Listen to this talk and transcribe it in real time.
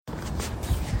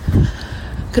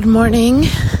Good morning.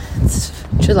 It's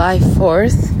July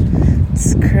 4th.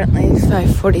 It's currently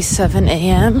 5:47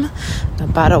 a.m. I'm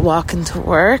about to walk into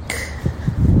work.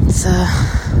 It's a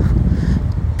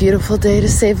beautiful day to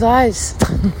save lives.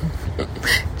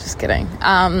 Just kidding.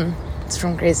 It's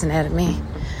from Grey's Anatomy.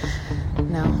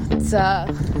 No, it's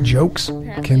Jokes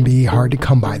can be hard to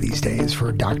come by these days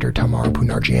for Dr. Tamar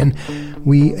Punarjian.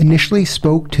 We initially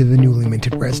spoke to the newly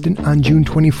minted resident on June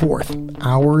 24th,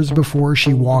 hours before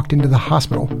she walked into the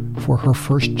hospital for her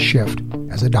first shift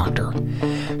as a doctor.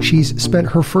 She's spent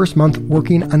her first month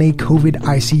working on a COVID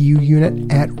ICU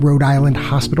unit at Rhode Island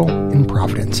Hospital in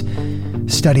Providence.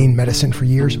 Studying medicine for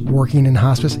years, working in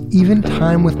hospice, even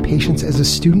time with patients as a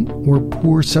student were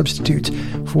poor substitutes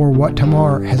for what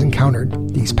Tamar has encountered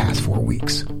these past 4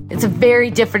 weeks. It's a very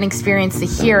different experience to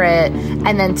hear it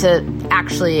and then to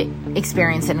actually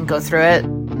experience it and go through it.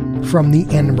 From the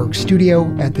Annenberg studio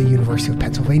at the University of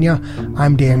Pennsylvania,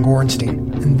 I'm Dan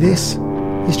Gorenstein, and this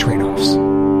is Trade-Offs.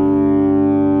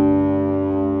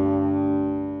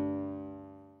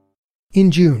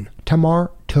 In June,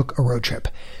 Tamar took a road trip,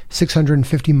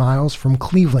 650 miles from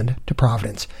Cleveland to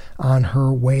Providence, on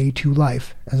her way to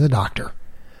life as a doctor.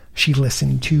 She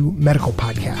listened to medical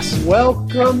podcasts.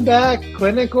 Welcome back,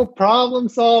 clinical problem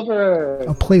solvers.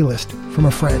 A playlist from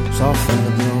a friend.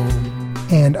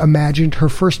 And imagined her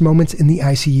first moments in the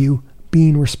ICU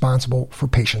being responsible for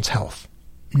patients' health.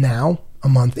 Now, a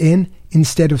month in,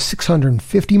 instead of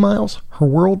 650 miles, her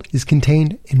world is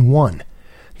contained in one.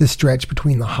 The stretch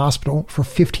between the hospital for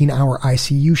 15-hour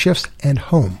ICU shifts and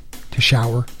home to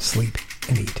shower, sleep,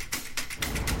 and eat.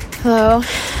 Hello.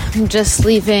 I'm just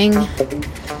leaving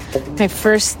my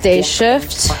first day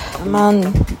shift. I'm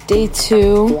on day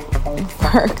 2.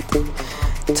 I've worked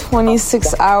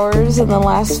 26 hours in the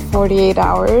last 48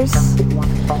 hours.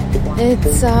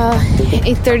 It's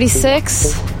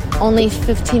 8:36. Only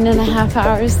 15 and a half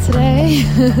hours today.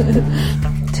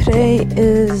 Today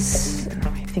is,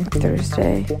 I think,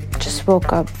 Thursday. Just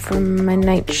woke up from my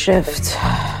night shift.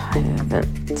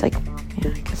 It's like,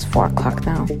 I guess 4 o'clock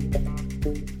now.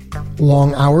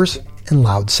 Long hours and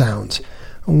loud sounds.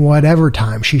 Whatever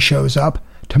time she shows up,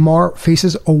 Tamar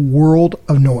faces a world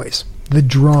of noise. The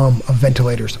drum of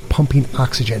ventilators pumping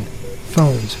oxygen,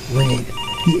 phones ringing,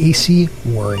 the AC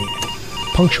whirring,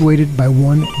 punctuated by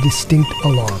one distinct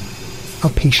alarm, a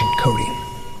patient coding.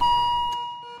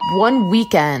 One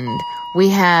weekend, we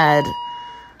had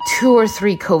 2 or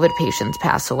 3 COVID patients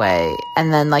pass away.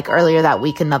 And then earlier that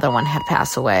week, another one had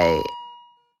passed away.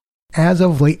 As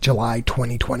of late July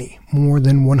 2020, more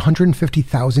than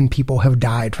 150,000 people have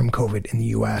died from COVID in the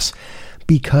U.S.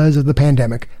 Because of the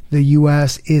pandemic, the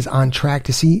U.S. is on track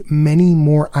to see many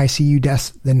more ICU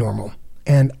deaths than normal,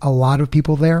 and a lot of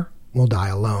people there will die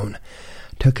alone.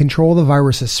 To control the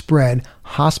virus's spread,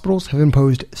 hospitals have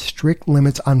imposed strict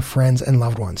limits on friends and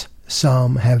loved ones.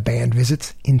 Some have banned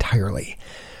visits entirely.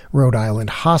 Rhode Island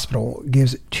Hospital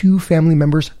gives 2 family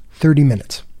members 30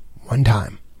 minutes, one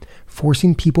time,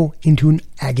 forcing people into an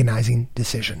agonizing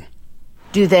decision.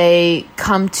 Do they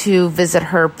come to visit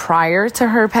her prior to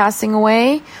her passing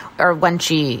away or when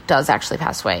she does actually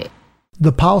pass away?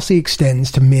 The policy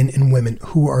extends to men and women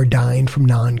who are dying from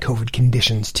non-COVID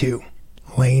conditions too,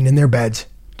 laying in their beds,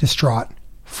 distraught,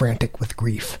 frantic with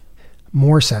grief.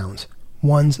 More sounds,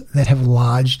 ones that have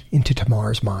lodged into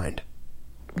Tamar's mind.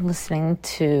 Listening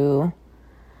to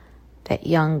that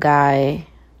young guy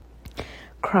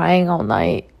crying all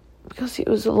night because he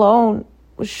was alone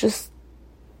was just,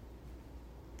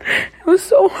 it was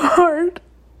so hard.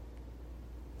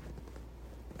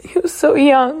 He was so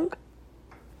young.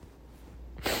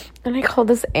 And I called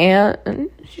his aunt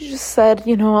and she just said,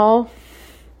 I'll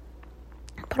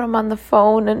put him on the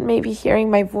phone and maybe hearing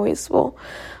my voice will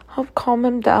help calm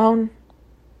him down.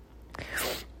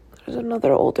 There's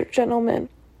another older gentleman.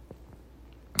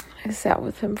 I sat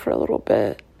with him for a little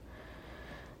bit.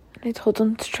 I told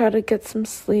him to try to get some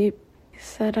sleep. He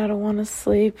said, I don't want to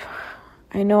sleep.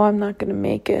 I know I'm not going to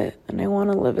make it, and I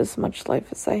want to live as much life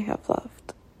as I have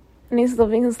left. And he's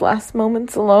living his last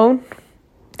moments alone.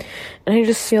 And I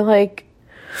just feel like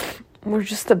we're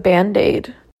just a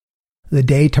Band-Aid. The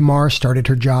day Tamar started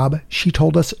her job, she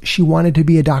told us she wanted to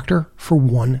be a doctor for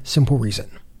one simple reason.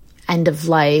 End of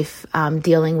life,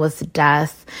 dealing with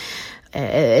death.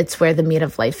 It's where the meat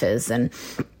of life is. And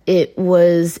it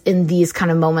was in these kind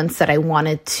of moments that I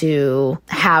wanted to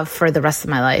have for the rest of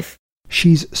my life.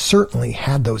 She's certainly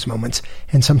had those moments,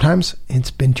 and sometimes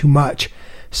it's been too much.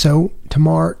 So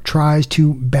Tamar tries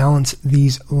to balance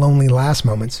these lonely last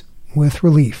moments with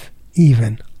relief,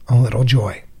 even a little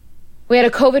joy. We had a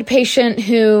COVID patient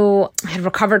who had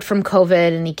recovered from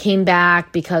COVID, and he came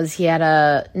back because he had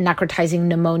a necrotizing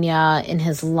pneumonia in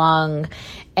his lung,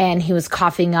 and he was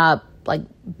coughing up like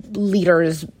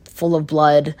liters full of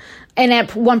blood. And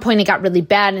at one point it got really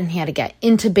bad and he had to get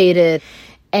intubated.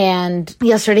 And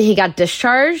yesterday he got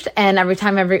discharged, and every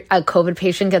time a COVID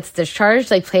patient gets discharged,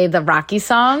 they play the Rocky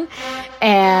song.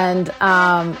 And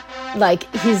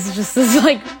he's just this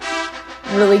like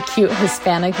really cute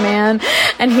Hispanic man,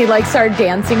 and he like started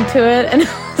dancing to it, and it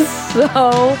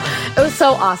was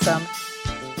so awesome.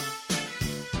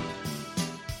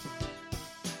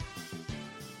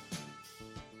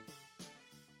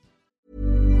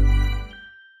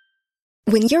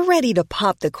 When you're ready to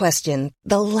pop the question,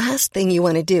 the last thing you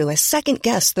want to do is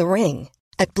second-guess the ring.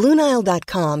 At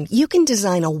BlueNile.com, you can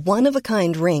design a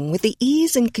one-of-a-kind ring with the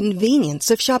ease and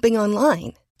convenience of shopping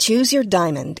online. Choose your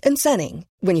diamond and setting.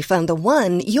 When you find the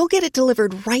one, you'll get it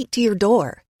delivered right to your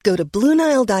door. Go to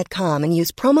BlueNile.com and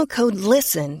use promo code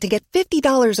LISTEN to get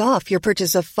 $50 off your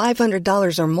purchase of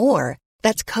 $500 or more.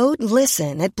 That's code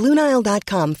LISTEN at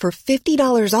BlueNile.com for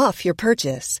 $50 off your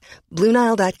purchase.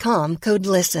 BlueNile.com, code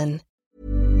LISTEN.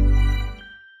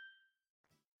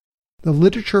 The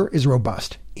literature is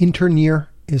robust. Intern year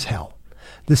is hell.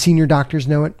 The senior doctors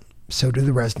know it. So do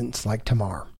the residents like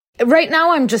Tamar. Right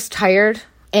now, I'm just tired.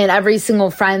 And every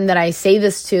single friend that I say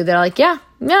this to, they're like, yeah,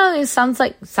 it sounds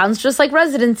just like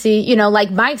residency. You know, like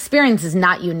my experience is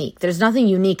not unique. There's nothing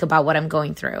unique about what I'm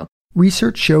going through.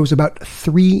 Research shows about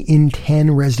 3 in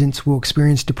 10 residents will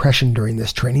experience depression during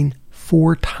this training,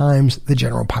 4 times the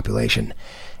general population.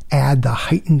 Add the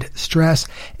heightened stress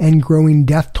and growing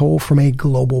death toll from a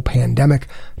global pandemic,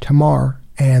 Tamar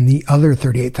and the other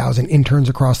 38,000 interns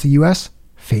across the U.S.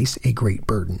 face a great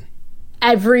burden.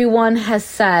 Everyone has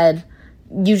said,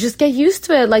 you just get used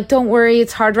to it. Like, don't worry,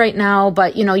 it's hard right now,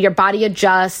 but, you know, your body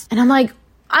adjusts. And I'm like,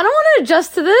 I don't want to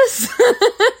adjust to this.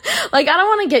 Like, I don't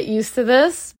want to get used to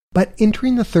this. But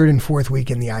entering the 3rd and 4th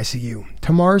week in the ICU,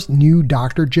 Tamar's new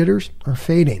doctor jitters are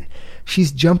fading.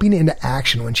 She's jumping into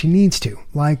action when she needs to,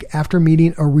 like after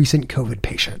meeting a recent COVID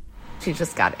patient. She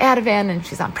just got Ativan, and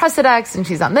she's on Precedex, and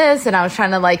she's on this, and I was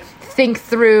trying to like think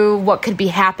through what could be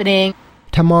happening.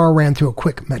 Tamar ran through a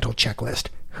quick mental checklist.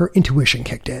 Her intuition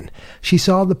kicked in. She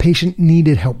saw the patient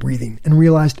needed help breathing and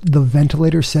realized the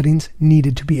ventilator settings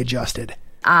needed to be adjusted.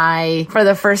 I, for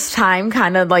the first time,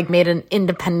 kind of like made an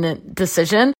independent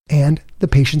decision. And the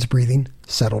patient's breathing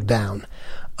settled down.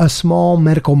 A small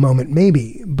medical moment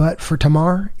maybe, but for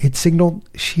Tamar, it signaled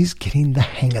she's getting the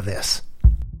hang of this.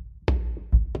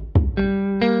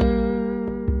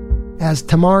 As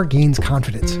Tamar gains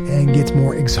confidence and gets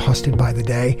more exhausted by the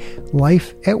day,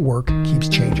 life at work keeps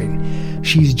changing.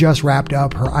 She's just wrapped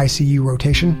up her ICU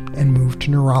rotation and moved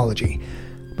to neurology.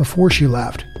 Before she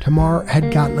left, Tamar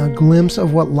had gotten a glimpse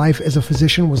of what life as a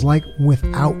physician was like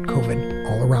without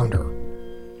COVID all around her.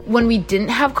 When we didn't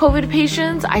have COVID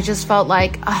patients, I just felt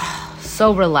like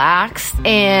so relaxed,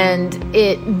 and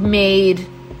it made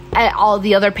all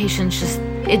the other patients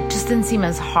it just didn't seem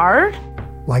as hard.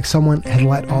 Like someone had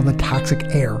let all the toxic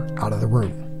air out of the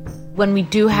room. When we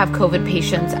do have COVID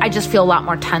patients, I just feel a lot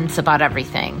more tense about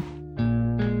everything.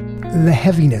 The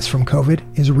heaviness from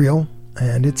COVID is real,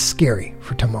 and it's scary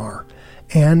for Tamar.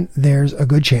 And there's a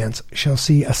good chance she'll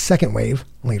see a second wave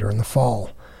later in the fall.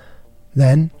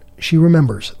 Then she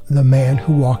remembers the man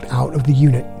who walked out of the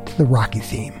unit to the Rocky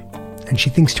theme, and she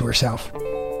thinks to herself,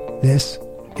 this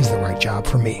is the right job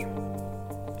for me.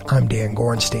 I'm Dan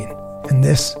Gorenstein, and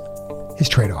this is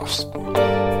Trade-Offs.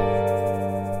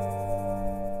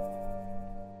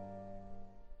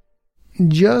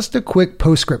 Just a quick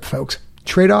postscript, folks.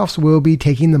 Trade-Offs will be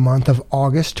taking the month of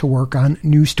August to work on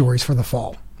new stories for the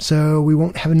fall, so we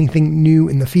won't have anything new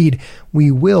in the feed.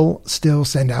 We will still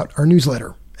send out our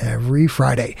newsletter every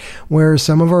Friday, where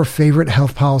some of our favorite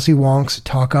health policy wonks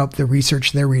talk up the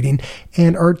research they're reading,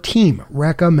 and our team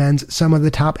recommends some of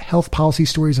the top health policy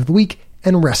stories of the week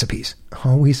and recipes,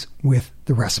 always with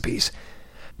the recipes.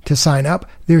 To sign up,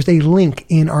 there's a link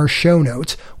in our show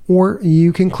notes, or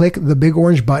you can click the big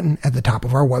orange button at the top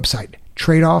of our website,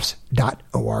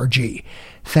 tradeoffs.org.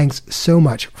 Thanks so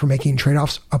much for making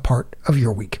Trade-Offs a part of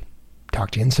your week.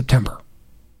 Talk to you in September.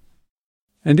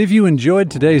 And if you enjoyed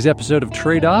today's episode of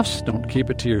Trade-Offs, don't keep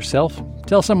it to yourself.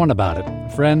 Tell someone about it, a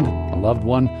friend, a loved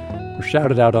one, or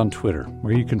shout it out on Twitter,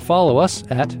 where you can follow us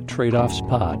at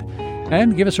TradeOffsPod.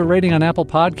 And give us a rating on Apple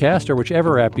Podcast or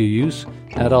whichever app you use.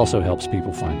 That also helps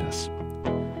people find us.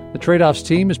 The Trade-Offs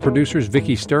team is producers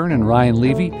Vicky Stern and Ryan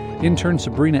Levy, intern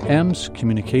Sabrina Ems,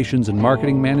 communications and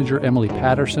marketing manager Emily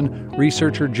Patterson,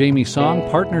 researcher Jamie Song,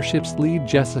 partnerships lead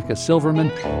Jessica Silverman,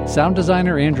 sound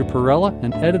designer Andrew Perella,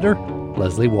 and editor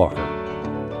Leslie Walker.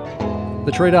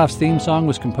 The Trade-Offs theme song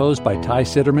was composed by Ty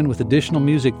Sitterman with additional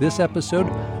music this episode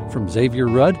from Xavier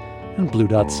Rudd and Blue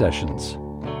Dot Sessions.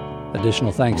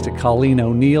 Additional thanks to Colleen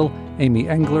O'Neill, Amy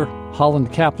Engler,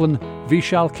 Holland Kaplan,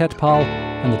 Vishal Ketpal,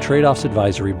 and the Trade-Offs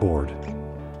Advisory Board.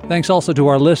 Thanks also to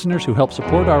our listeners who help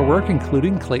support our work,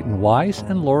 including Clayton Wise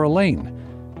and Laura Lane.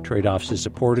 Trade-Offs is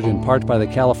supported in part by the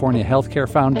California Healthcare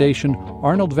Foundation,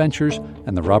 Arnold Ventures,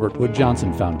 and the Robert Wood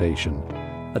Johnson Foundation.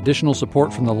 Additional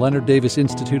support from the Leonard Davis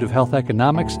Institute of Health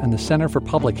Economics and the Center for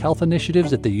Public Health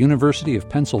Initiatives at the University of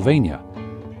Pennsylvania.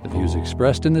 The views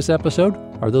expressed in this episode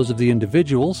are those of the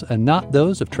individuals and not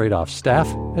those of Trade-Offs staff,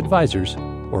 advisors,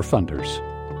 or funders.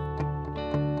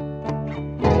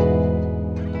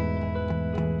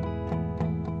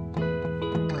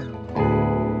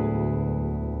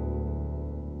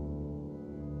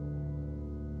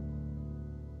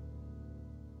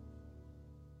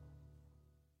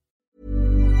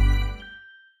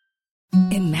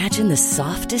 Imagine the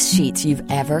softest sheets you've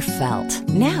ever felt.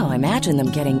 Now imagine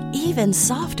them getting even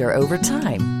softer over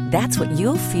time. That's what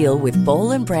you'll feel with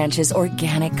Boll & Branch's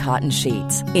organic cotton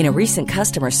sheets. In a recent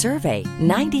customer survey,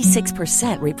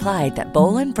 96% replied that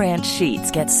Boll & Branch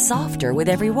sheets get softer with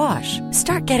every wash.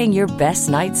 Start getting your best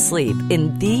night's sleep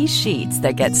in these sheets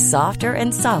that get softer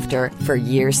and softer for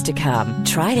years to come.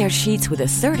 Try their sheets with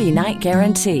a 30-night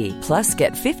guarantee. Plus,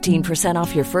 get 15%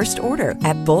 off your first order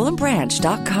at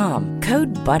bollandbranch.com.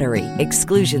 Code BUTTERY.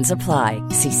 Exclusions apply.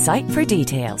 See site for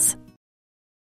details.